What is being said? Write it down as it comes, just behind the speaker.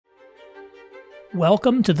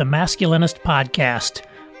Welcome to the Masculinist Podcast.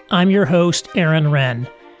 I'm your host, Aaron Wren.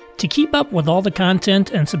 To keep up with all the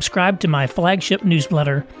content and subscribe to my flagship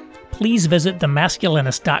newsletter, please visit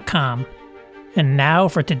themasculinist.com. And now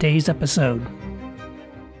for today's episode.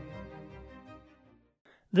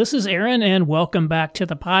 This is Aaron, and welcome back to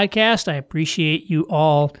the podcast. I appreciate you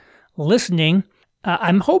all listening.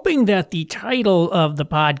 I'm hoping that the title of the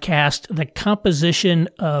podcast, The Composition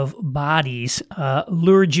of Bodies,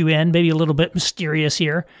 lured you in, maybe a little bit mysterious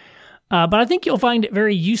here. But I think you'll find it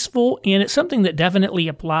very useful, and it's something that definitely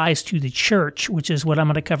applies to the church, which is what I'm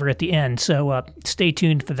going to cover at the end. So stay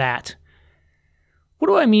tuned for that. What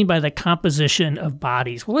do I mean by the composition of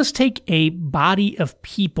bodies? Well, let's take a body of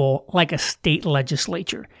people like a state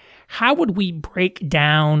legislature. How would we break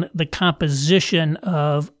down the composition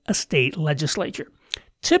of a state legislature?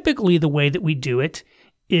 Typically, the way that we do it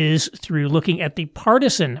is through looking at the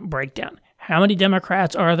partisan breakdown. How many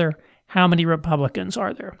Democrats are there? How many Republicans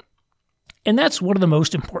are there? And that's one of the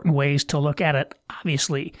most important ways to look at it,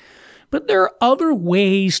 obviously. But there are other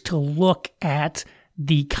ways to look at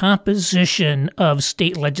the composition of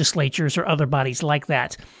state legislatures or other bodies like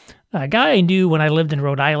that. A guy I knew when I lived in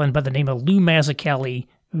Rhode Island by the name of Lou Mazzucchelli,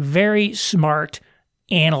 very smart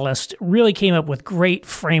analyst, really came up with great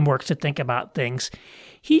frameworks to think about things.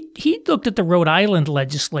 He looked at the Rhode Island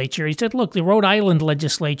legislature. He said, look, the Rhode Island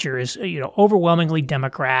legislature is overwhelmingly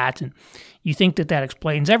Democrat, and you think that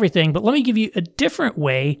explains everything, but let me give you a different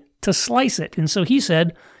way to slice it. And so he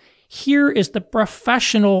said, here is the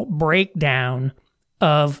professional breakdown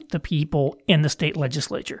of the people in the state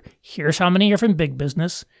legislature. Here's how many are from big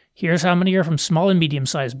business. Here's how many are from small and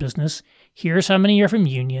medium-sized business. Here's how many are from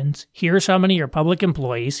unions. Here's how many are public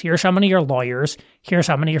employees. Here's how many are lawyers. Here's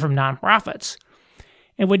how many are from nonprofits.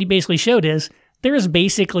 And what he basically showed is there is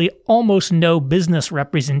basically almost no business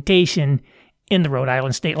representation in the Rhode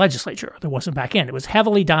Island state legislature. There wasn't back then. It was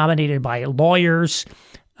heavily dominated by lawyers,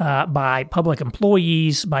 by public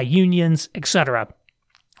employees, by unions, etc.,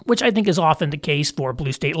 which I think is often the case for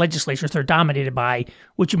blue state legislatures. They're dominated by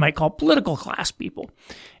what you might call political class people.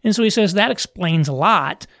 And so he says that explains a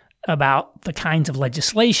lot about the kinds of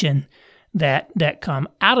legislation that come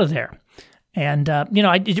out of there. And,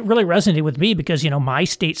 it really resonated with me because, my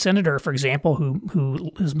state senator, for example,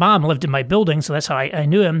 who his mom lived in my building, so that's how I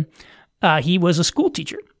knew him, he was a school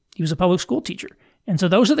teacher. He was a public school teacher. And so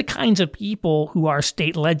those are the kinds of people who are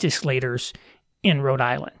state legislators in Rhode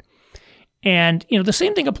Island. And, the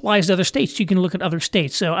same thing applies to other states. You can look at other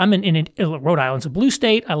states. So I'm in Rhode Island's a blue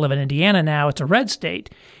state. I live in Indiana now. It's a red state.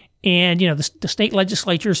 And, the state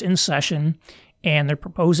legislature's in session, and they're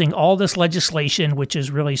proposing all this legislation, which is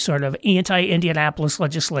really sort of anti-Indianapolis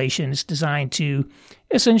legislation. It's designed to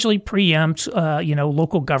essentially preempt,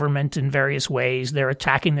 local government in various ways. They're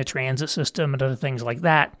attacking the transit system and other things like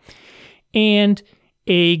that. And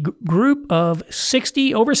a group of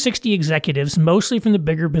over 60 executives, mostly from the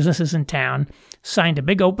bigger businesses in town, signed a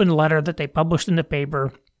big open letter that they published in the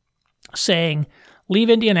paper saying, leave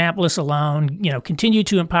Indianapolis alone, continue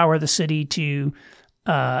to empower the city to,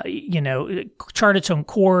 chart its own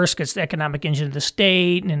course, because it's the economic engine of the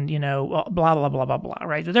state, and, blah, blah, blah, blah, blah,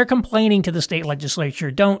 right? They're complaining to the state legislature,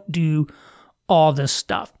 don't do all this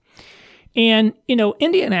stuff. And,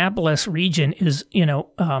 Indianapolis region is,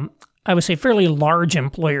 I would say fairly large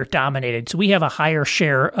employer dominated. So we have a higher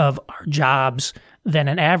share of our jobs than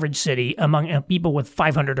an average city among people with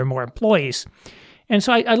 500 or more employees. And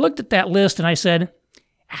so I looked at that list and I said,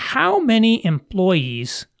 how many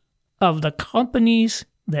employees of the companies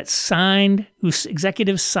that whose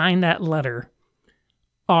executives signed that letter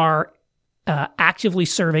are actively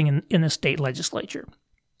serving in the state legislature?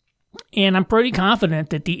 And I'm pretty confident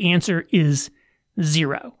that the answer is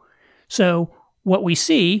 0. So what we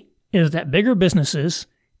see is that bigger businesses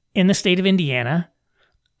in the state of Indiana,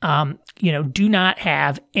 do not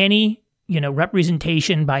have any,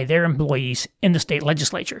 representation by their employees in the state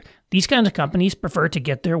legislature. These kinds of companies prefer to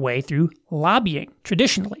get their way through lobbying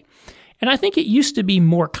traditionally. And I think it used to be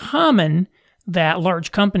more common that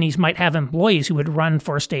large companies might have employees who would run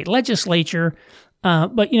for a state legislature.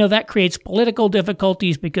 But that creates political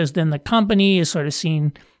difficulties because then the company is sort of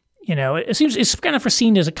seen, it's kind of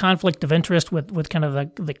seen as a conflict of interest with kind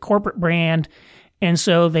of the corporate brand. And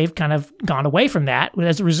so they've kind of gone away from that.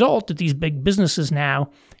 As a result, that these big businesses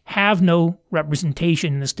now have no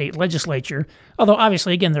representation in the state legislature, although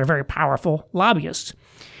obviously, again, they're very powerful lobbyists.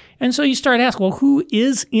 And so you start asking, well, who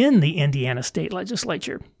is in the Indiana state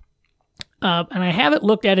legislature? And I haven't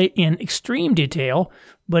looked at it in extreme detail,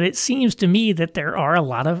 but it seems to me that there are a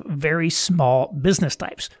lot of very small business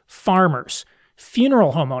types, farmers,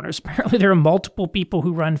 funeral homeowners. Apparently there are multiple people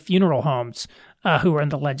who run funeral homes who are in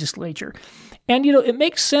the legislature. And, it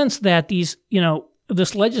makes sense that these,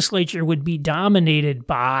 this legislature would be dominated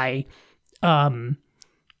by,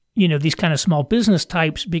 these kind of small business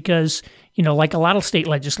types because, like a lot of state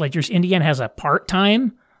legislatures, Indiana has a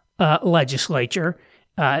part-time legislature.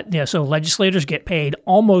 So legislators get paid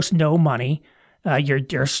almost no money.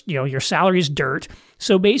 Your salary is dirt.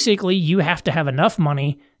 So basically, you have to have enough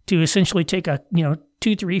money to essentially take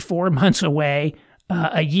 2, 3, 4 months away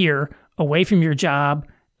a year away from your job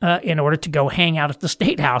in order to go hang out at the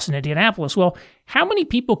State House in Indianapolis. Well, how many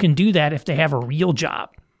people can do that if they have a real job?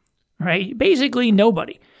 Right? Basically,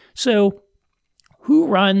 nobody. So who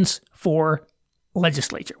runs for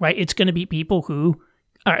legislature? Right? It's going to be people who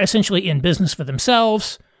are essentially in business for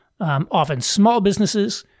themselves, often small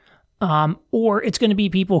businesses. Or it's going to be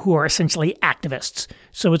people who are essentially activists.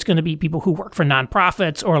 So it's going to be people who work for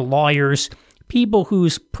nonprofits or lawyers, people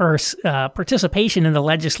whose participation in the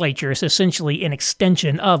legislature is essentially an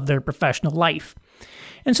extension of their professional life.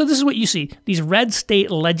 And so this is what you see. These red state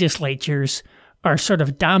legislatures are sort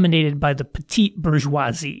of dominated by the petite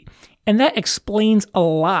bourgeoisie. And that explains a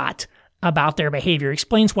lot about their behavior. It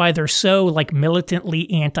explains why they're so militantly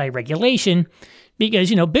anti-regulation.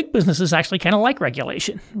 Because, big businesses actually kind of like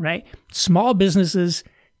regulation, right? Small businesses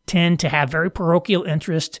tend to have very parochial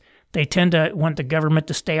interest. They tend to want the government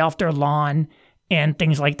to stay off their lawn and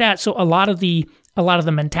things like that. So a lot of the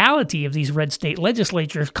mentality of these red state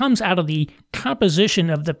legislatures comes out of the composition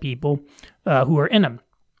of the people who are in them.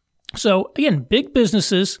 So again, big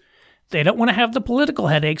businesses, they don't want to have the political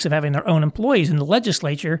headaches of having their own employees in the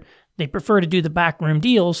legislature. They prefer to do the backroom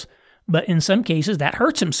deals, but in some cases that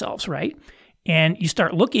hurts themselves, right? And you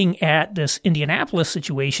start looking at this Indianapolis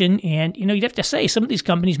situation, and you'd have to say some of these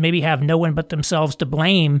companies maybe have no one but themselves to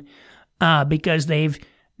blame because they've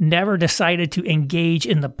never decided to engage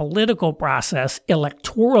in the political process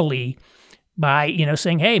electorally by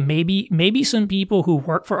saying, hey, maybe some people who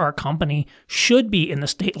work for our company should be in the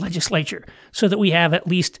state legislature so that we have at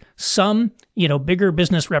least some bigger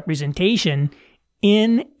business representation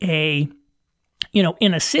in a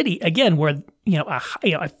city, again, where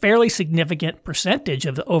a fairly significant percentage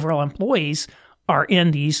of the overall employees are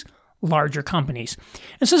in these larger companies.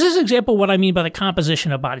 And so this is an example of what I mean by the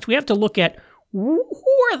composition of bodies. We have to look at who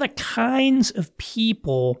are the kinds of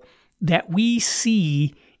people that we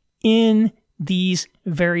see in these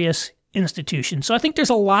various institutions. So I think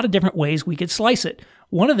there's a lot of different ways we could slice it.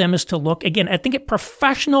 One of them is to look, again, I think a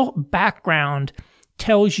professional background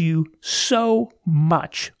tells you so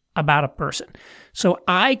much about a person. So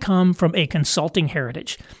I come from a consulting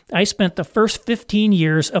heritage. I spent the first 15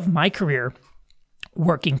 years of my career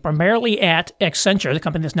working primarily at Accenture, the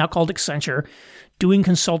company that's now called Accenture, doing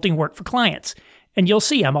consulting work for clients. And you'll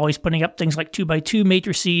see I'm always putting up things like 2x2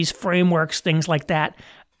 matrices, frameworks, things like that.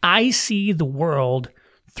 I see the world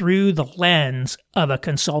through the lens of a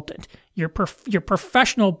consultant. Your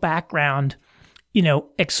professional background,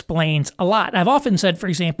 explains a lot. I've often said, for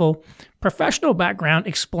example, professional background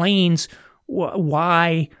explains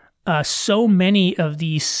why so many of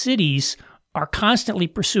these cities are constantly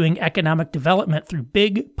pursuing economic development through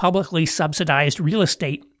big publicly subsidized real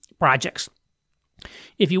estate projects.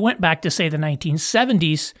 If you went back to, say, the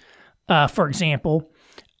 1970s, for example,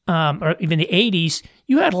 or even the 80s,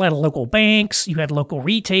 you had a lot of local banks, you had local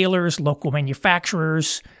retailers, local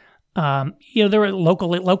manufacturers, there were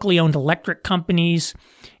locally owned electric companies.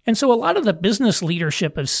 And so a lot of the business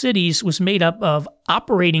leadership of cities was made up of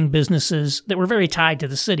operating businesses that were very tied to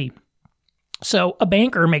the city. So a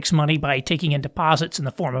banker makes money by taking in deposits in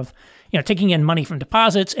the form of, taking in money from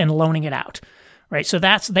deposits and loaning it out, right? So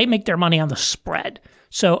they make their money on the spread.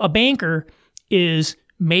 So a banker is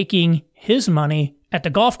making his money at the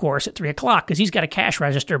golf course at 3:00 because he's got a cash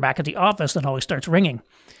register back at the office that always starts ringing.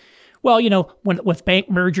 Well, with bank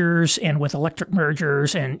mergers and with electric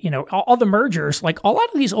mergers and, all the mergers, like a lot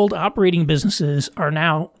of these old operating businesses are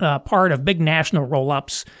now part of big national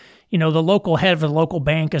roll-ups. The local head of the local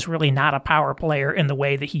bank is really not a power player in the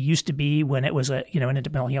way that he used to be when it was an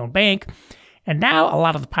independently owned bank. And now a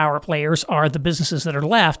lot of the power players are the businesses that are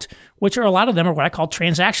left, which are a lot of them are what I call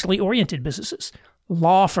transactionally oriented businesses.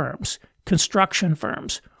 Law firms, construction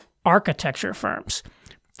firms, architecture firms,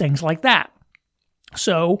 things like that.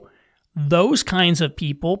 So those kinds of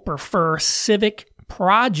people prefer civic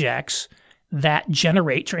projects that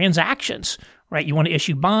generate transactions, right? You want to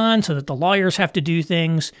issue bonds so that the lawyers have to do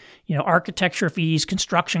things, architecture fees,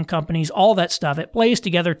 construction companies, all that stuff. It plays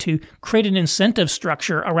together to create an incentive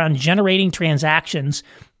structure around generating transactions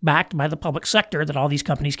backed by the public sector that all these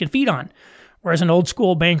companies can feed on. Whereas an old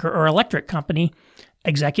school banker or electric company,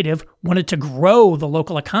 executive wanted to grow the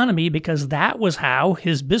local economy because that was how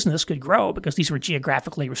his business could grow, because these were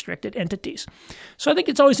geographically restricted entities. So I think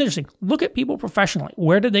it's always interesting. Look at people professionally.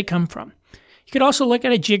 Where did they come from? You could also look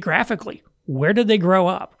at it geographically. Where did they grow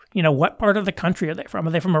up? What part of the country are they from?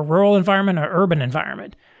 Are they from a rural environment or urban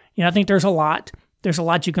environment? I think there's a lot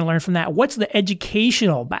you can learn from that. What's the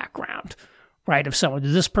educational background, right, of someone?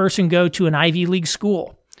 Did this person go to an Ivy League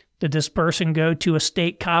school? Did this person go to a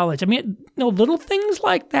state college? Little things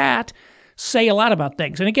like that say a lot about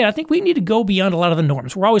things. And again, I think we need to go beyond a lot of the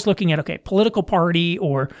norms. We're always looking at, political party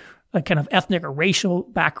or kind of ethnic or racial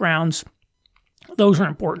backgrounds. Those are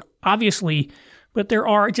important, obviously, but there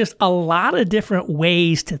are just a lot of different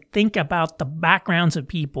ways to think about the backgrounds of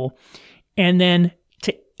people and then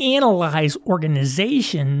to analyze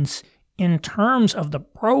organizations in terms of the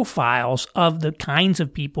profiles of the kinds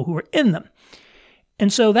of people who are in them.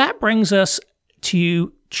 And so that brings us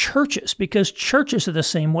to churches, because churches are the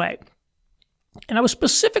same way. And I would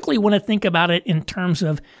specifically want to think about it in terms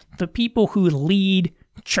of the people who lead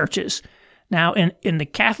churches. Now, in the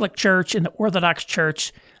Catholic Church, in the Orthodox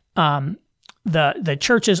Church, the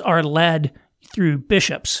churches are led through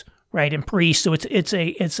bishops, right, and priests. So it's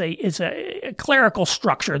a clerical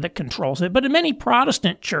structure that controls it. But in many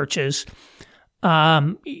Protestant churches,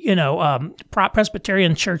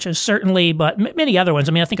 Presbyterian churches certainly, but many other ones.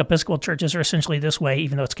 I think Episcopal churches are essentially this way,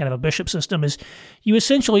 even though it's kind of a bishop system, is you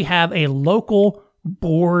essentially have a local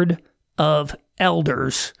board of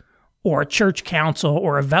elders or a church council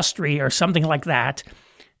or a vestry or something like that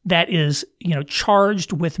is,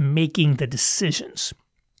 charged with making the decisions.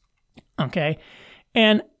 Okay.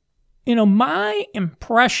 And, my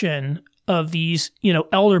impression of these,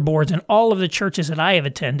 elder boards in all of the churches that I have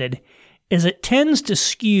attended is it tends to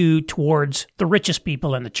skew towards the richest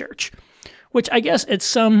people in the church, which I guess at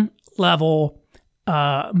some level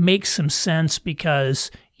makes some sense because,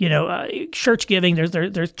 church giving,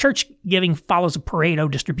 there's church giving follows a Pareto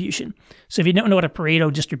distribution. So if you don't know what a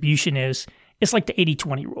Pareto distribution is, it's like the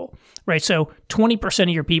 80-20 rule, right? So 20% of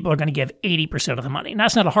your people are going to give 80% of the money. And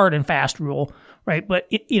that's not a hard and fast rule, right? But,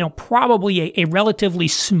 probably a relatively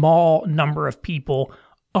small number of people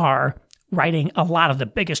are writing a lot of the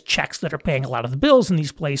biggest checks that are paying a lot of the bills in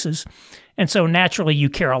these places. And so naturally you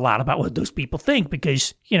care a lot about what those people think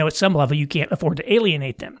because, at some level you can't afford to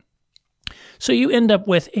alienate them. So you end up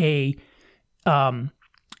with a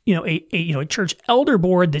church elder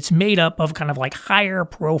board that's made up of kind of like higher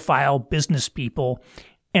profile business people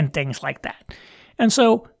and things like that. And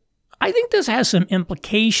so I think this has some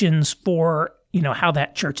implications for how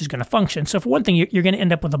that church is going to function. So for one thing, you're going to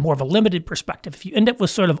end up with a more of a limited perspective. If you end up with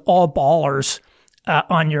sort of all ballers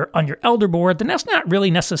on your elder board, then that's not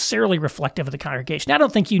really necessarily reflective of the congregation. I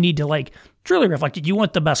don't think you need to truly reflect it. You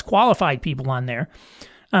want the best qualified people on there.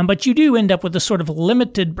 But you do end up with a sort of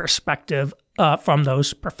limited perspective from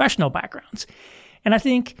those professional backgrounds. And I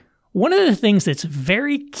think one of the things that's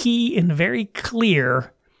very key and very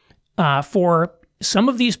clear for some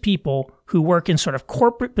of these people who work in sort of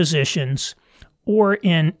corporate positions or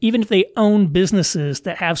even if they own businesses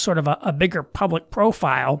that have sort of a bigger public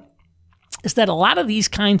profile, is that a lot of these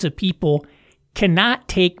kinds of people cannot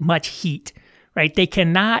take much heat, right? They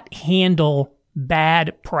cannot handle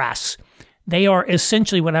bad press. They are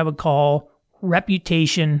essentially what I would call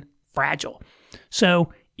reputation fragile.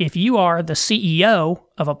 So if you are the CEO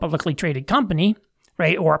of a publicly traded company,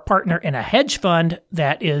 right, or a partner in a hedge fund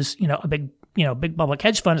that is, a big public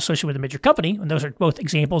hedge fund associated with a major company, and those are both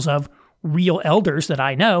examples of real elders that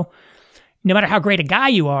I know, no matter how great a guy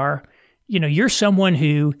you are, you're someone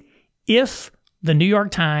who, if the New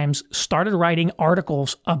York Times started writing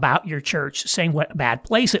articles about your church saying what a bad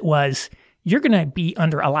place it was, you're going to be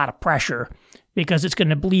under a lot of pressure because it's going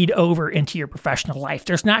to bleed over into your professional life.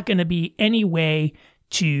 There's not going to be any way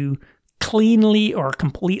to cleanly or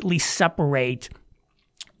completely separate,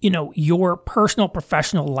 your personal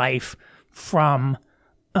professional life from,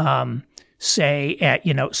 the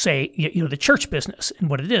church business and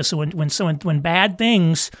what it is. So when bad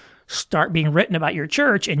things start being written about your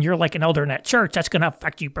church and you're like an elder in that church, that's going to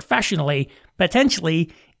affect you professionally,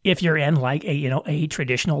 potentially, if you're in a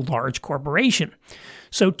traditional large corporation.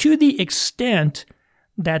 So to the extent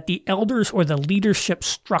that the elders or the leadership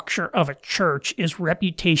structure of a church is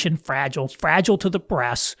reputation fragile to the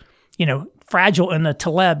press, fragile in the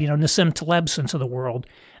Taleb, Nassim Taleb sense of the world,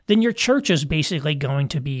 then your church is basically going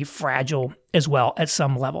to be fragile as well at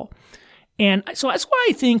some level. And so that's why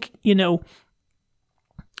I think, we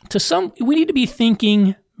need to be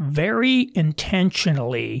thinking very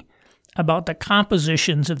intentionally about the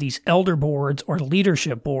compositions of these elder boards or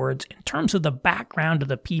leadership boards in terms of the background of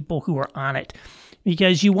the people who are on it.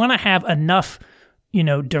 Because you want to have enough,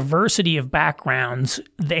 diversity of backgrounds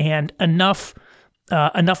and enough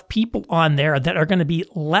people on there that are going to be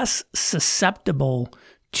less susceptible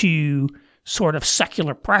to sort of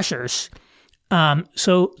secular pressures.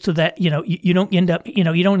 So that, you don't end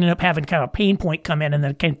up having kind of a pain point come in and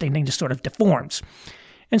the kind of thing just sort of deforms.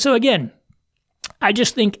 And so again, I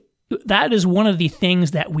just think that is one of the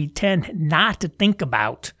things that we tend not to think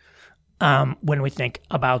about when we think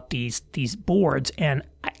about these boards. And,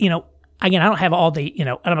 again, I don't have all the, I'm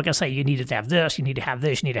not going to say you need to have this, you need to have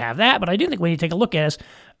this, you need to have that, but I do think we need to take a look at is,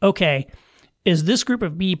 okay, is this group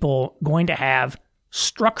of people going to have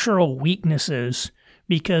structural weaknesses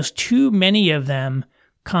because too many of them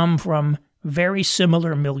come from very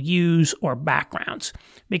similar milieus or backgrounds?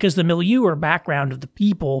 Because the milieu or background of the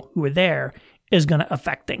people who are there is going to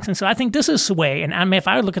affect things. And so I think this is the way, and I mean, if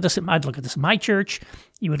I would look at this, I'd look at this in my church.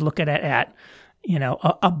 You would look at it at,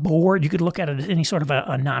 a board. You could look at it as any sort of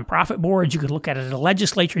a nonprofit board. You could look at it at a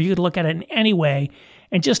legislature. You could look at it in any way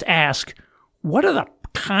and just ask, what are the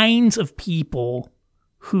kinds of people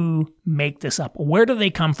who make this up? Where do they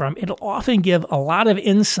come from? It'll often give a lot of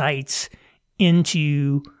insights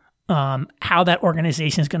into how that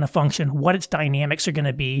organization is going to function, what its dynamics are going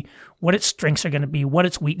to be, what its strengths are going to be, what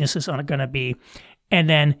its weaknesses are going to be. And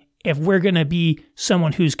then if we're going to be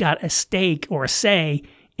someone who's got a stake or a say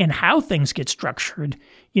in how things get structured,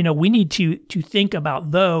 we need to think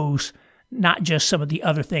about those, not just some of the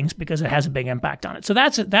other things, because it has a big impact on it. So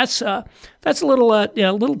that's a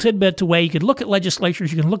little tidbit to way you could look at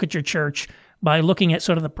legislatures. You can look at your church by looking at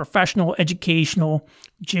sort of the professional, educational,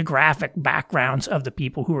 geographic backgrounds of the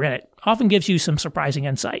people who are in it. Often gives you some surprising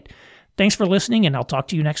insight. Thanks for listening, and I'll talk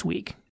to you next week.